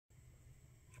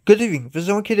Good evening, this is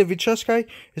the VHS guy.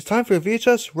 It's time for a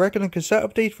VHS record and cassette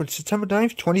update for September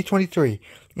 9th, 2023.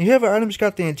 And here our items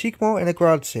got the antique mall and a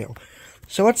garage sale.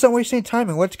 So let's not waste any time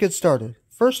and let's get started.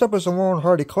 First up is the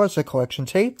Laurel Classic Collection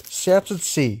tape, Saps at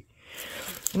Sea.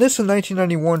 And this is a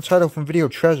 1991 title from Video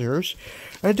Treasures.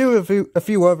 And I do have a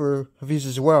few other of these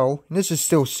as well, and this is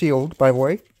still sealed, by the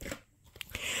way.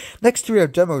 Next we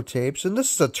have demo tapes, and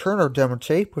this is a Turner demo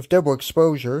tape with double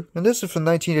exposure, and this is from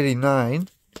 1989.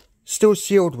 Still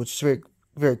sealed, which is very,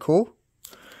 very cool.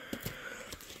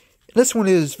 This one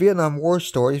is Vietnam War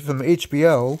Story from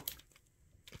HBO.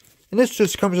 And this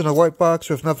just comes in a white box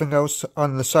with nothing else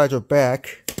on the side or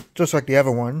back, just like the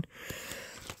other one.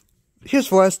 Here's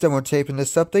the last demo tape in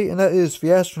this update, and that is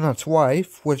The Astronaut's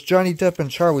Wife with Johnny Depp and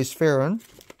Charlize Theron.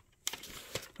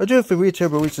 I do have the retail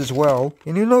release as well,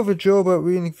 and you know the drill about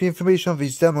reading the information of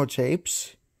these demo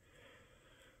tapes.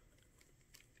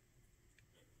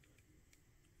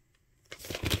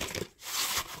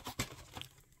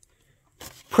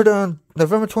 Put on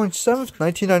November 27th,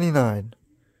 1999.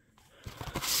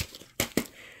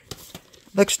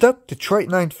 Next up, Detroit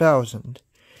 9000.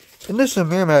 And this is a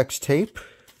Miramax tape.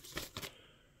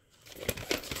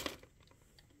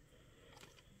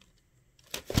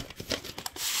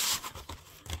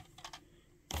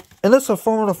 And this is a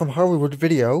formula from Hollywood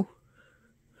Video.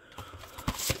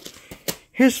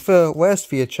 Here's the last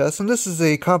VHS, and this is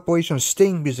a compilation of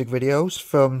Sting music videos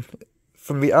from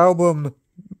the album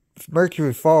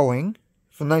Mercury Falling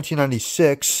from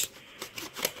 1996.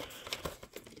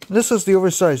 And this is the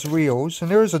oversized reels, and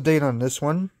there is a date on this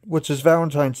one, which is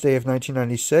Valentine's Day of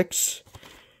 1996.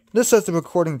 This has the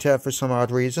recording tab for some odd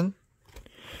reason.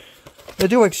 I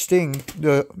do like Sting,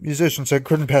 the musician, so I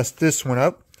couldn't pass this one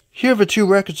up. Here are the two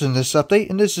records in this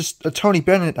update, and this is a Tony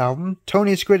Bennett album,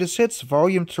 Tony's Greatest Hits,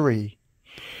 Volume 3.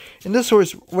 And this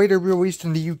was later released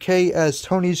in the UK as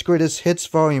Tony's Greatest Hits,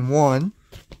 Volume 1.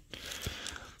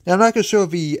 Now, I'm not going to show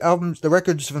the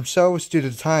records themselves due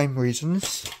to time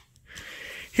reasons.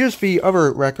 Here's the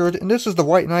other record, and this is the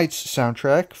White Nights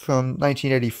soundtrack from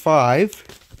 1985.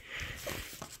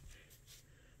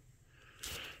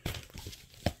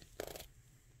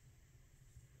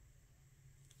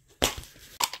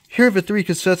 Here are the three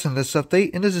cassettes in this update,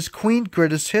 and this is Queen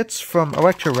Greatest Hits from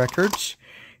Elektra Records,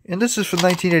 and this is from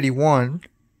 1981.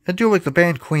 I do like the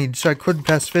band Queen, so I couldn't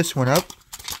pass this one up.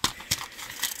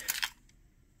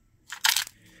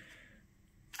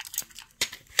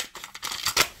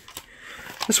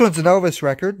 This one's an Elvis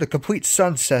record, The Complete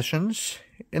Sun Sessions,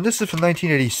 and this is from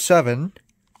 1987.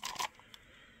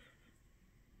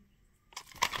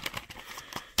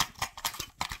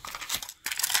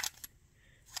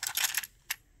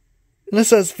 And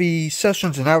this has the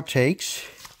sessions and outtakes.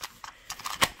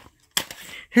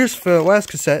 Here's the last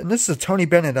cassette, and this is a Tony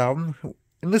Bennett album,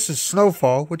 and this is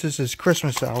Snowfall, which is his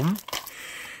Christmas album.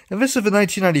 And this is the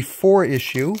 1994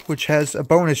 issue, which has a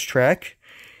bonus track.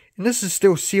 And this is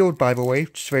still sealed, by the way,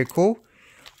 which is very cool.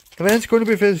 And that's going to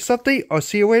be for this update. I'll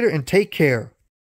see you later, and take care.